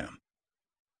exam.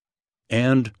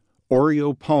 And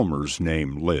Oreo Palmer's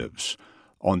name lives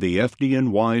on the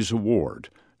FDNY's award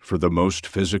for the most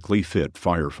physically fit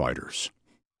firefighters.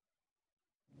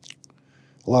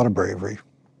 A lot of bravery.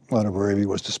 A lot of bravery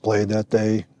was displayed that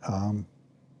day,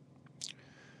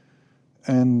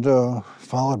 and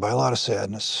followed by a lot of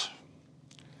sadness.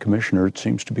 Commissioner, it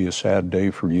seems to be a sad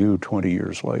day for you 20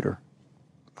 years later.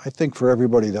 I think for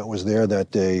everybody that was there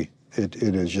that day, it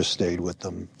has just stayed with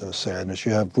them, the sadness.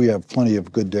 We have plenty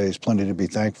of good days, plenty to be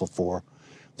thankful for,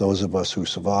 those of us who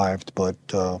survived, but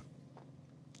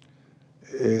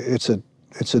it's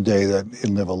a day that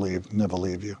it'll never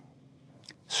leave you.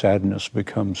 Sadness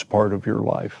becomes part of your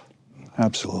life.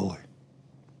 Absolutely.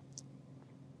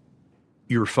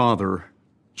 Your father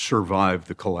survived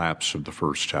the collapse of the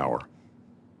first tower,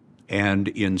 and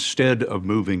instead of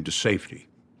moving to safety,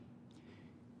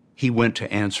 he went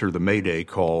to answer the Mayday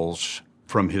calls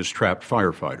from his trapped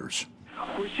firefighters.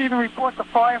 Receiving report, the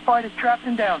firefighter trapped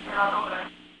and down.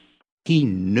 He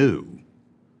knew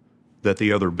that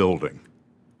the other building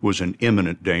was in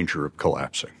imminent danger of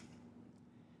collapsing.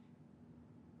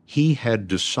 He had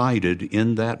decided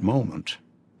in that moment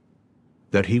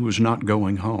that he was not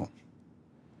going home.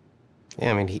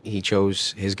 Yeah, I mean, he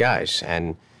chose his guys,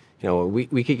 and you know,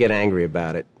 we could get angry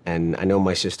about it. And I know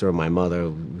my sister and my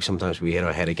mother, sometimes we hit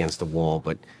our head against the wall,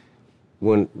 but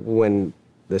when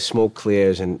the smoke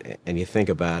clears and you think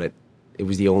about it, it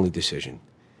was the only decision.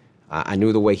 I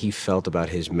knew the way he felt about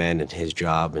his men and his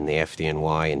job and the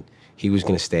FDNY, and he was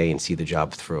going to stay and see the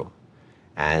job through.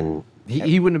 And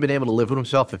he wouldn't have been able to live with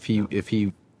himself if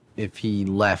he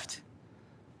left,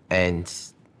 and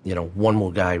you know, one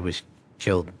more guy was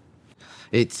killed.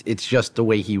 It's just the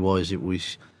way he was. It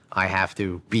was, I have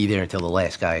to be there until the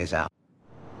last guy is out.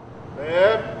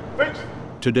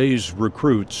 Today's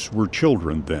recruits were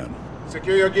children then.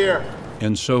 Secure your gear.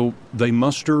 And so they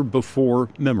muster before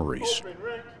memories.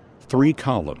 3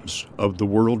 columns of the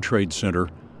World Trade Center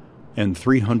and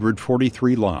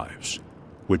 343 lives,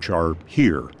 which are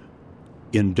here,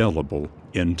 indelible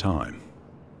in time.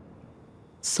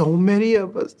 So many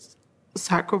of us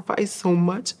sacrifice so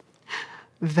much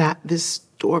that this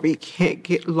story can't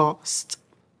get lost,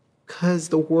 because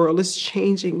the world is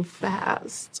changing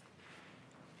fast.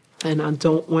 And I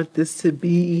don't want this to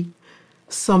be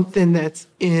something that's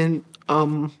in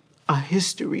a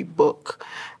history book,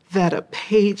 that a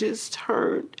page is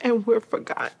turned and we're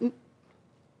forgotten.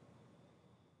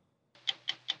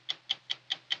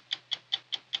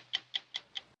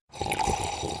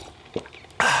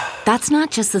 That's not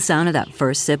just the sound of that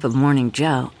first sip of Morning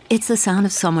Joe. It's the sound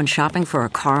of someone shopping for a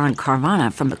car on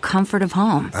Carvana from the comfort of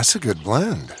home. That's a good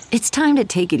blend. It's time to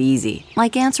take it easy,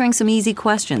 like answering some easy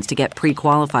questions to get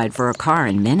pre-qualified for a car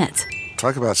in minutes.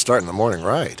 Talk about starting the morning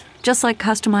right. Just like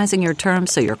customizing your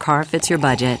terms so your car fits your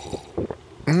budget.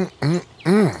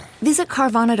 Visit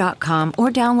Carvana.com or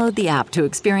download the app to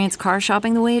experience car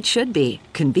shopping the way it should be.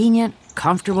 Convenient,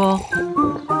 comfortable.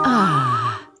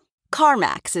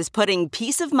 CarMax is putting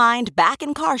peace of mind back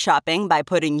in car shopping by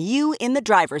putting you in the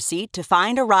driver's seat to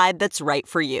find a ride that's right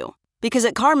for you. Because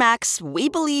at CarMax, we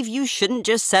believe you shouldn't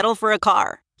just settle for a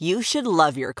car. You should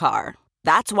love your car.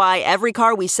 That's why every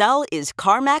car we sell is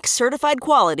CarMax certified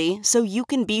quality, so you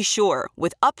can be sure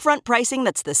with upfront pricing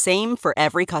that's the same for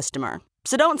every customer.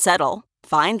 So don't settle.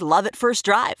 Find love at first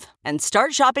drive and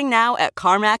start shopping now at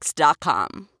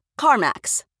CarMax.com.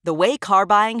 CarMax, the way car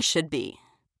buying should be.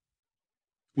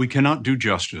 We cannot do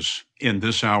justice in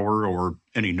this hour or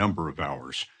any number of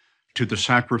hours to the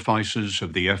sacrifices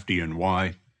of the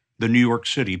FDNY, the New York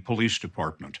City Police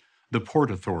Department, the Port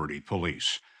Authority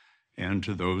Police, and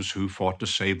to those who fought to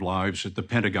save lives at the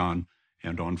Pentagon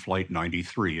and on Flight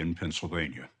 93 in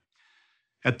Pennsylvania.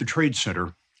 At the Trade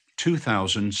Center,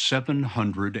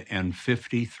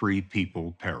 2,753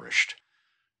 people perished,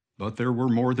 but there were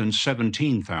more than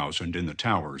 17,000 in the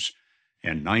towers,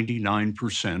 and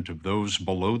 99% of those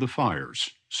below the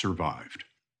fires survived.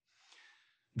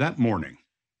 That morning,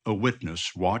 a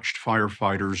witness watched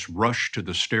firefighters rush to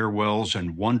the stairwells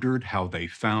and wondered how they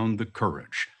found the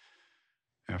courage.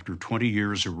 After 20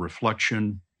 years of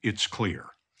reflection, it's clear.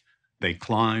 They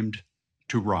climbed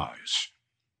to rise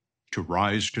to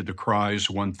the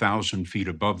cries 1,000 feet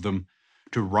above them,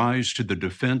 to rise to the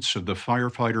defense of the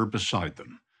firefighter beside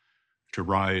them, to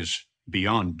rise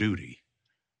beyond duty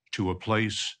to a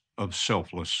place of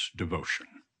selfless devotion.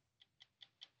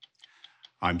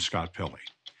 I'm Scott Pelley.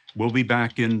 We'll be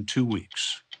back in 2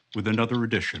 weeks with another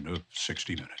edition of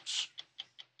 60 Minutes.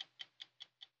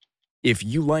 If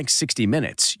you like 60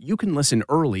 Minutes, you can listen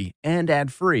early and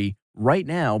ad-free right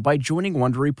now by joining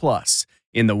Wondery Plus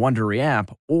in the Wondery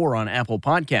app or on Apple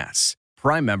Podcasts.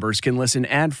 Prime members can listen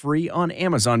ad-free on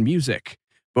Amazon Music.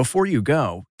 Before you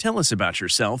go, tell us about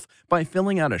yourself by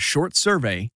filling out a short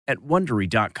survey at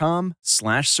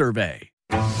Wondery.com/survey.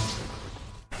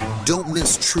 Don't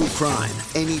miss true crime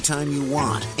anytime you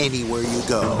want, anywhere you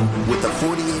go with the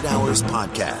 48 Hours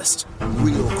podcast.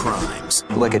 Real crimes.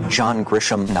 Like a John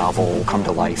Grisham novel come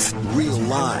to life. Real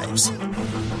lives.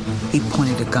 He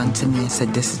pointed a gun to me and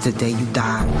said, "This is the day you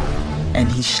die." And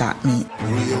he shot me.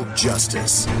 Real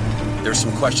justice. There's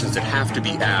some questions that have to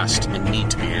be asked and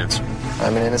need to be answered.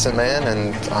 I'm an innocent man,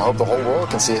 and I hope the whole world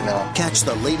can see it now. Catch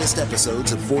the latest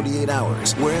episodes of 48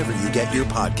 Hours wherever you get your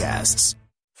podcasts.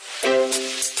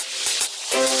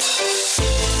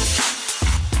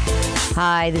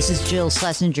 Hi, this is Jill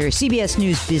Schlesinger, CBS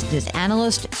News business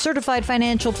analyst, certified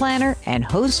financial planner, and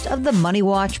host of the Money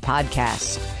Watch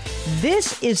podcast.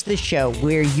 This is the show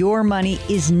where your money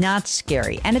is not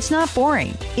scary and it's not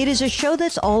boring. It is a show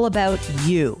that's all about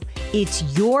you. It's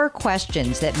your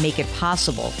questions that make it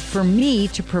possible for me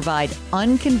to provide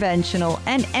unconventional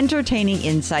and entertaining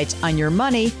insights on your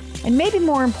money and maybe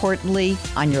more importantly,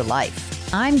 on your life.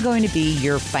 I'm going to be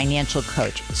your financial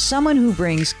coach, someone who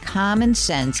brings common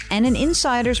sense and an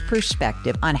insider's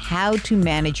perspective on how to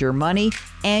manage your money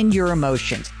and your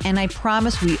emotions. And I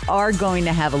promise we are going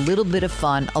to have a little bit of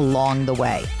fun along the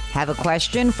way. Have a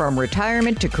question from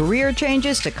retirement to career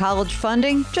changes to college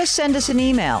funding? Just send us an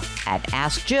email at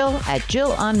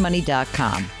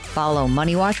askjill@jillonmoney.com. Follow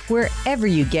Money Watch wherever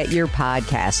you get your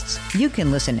podcasts. You can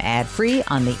listen ad-free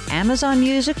on the Amazon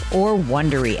Music or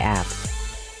Wondery app.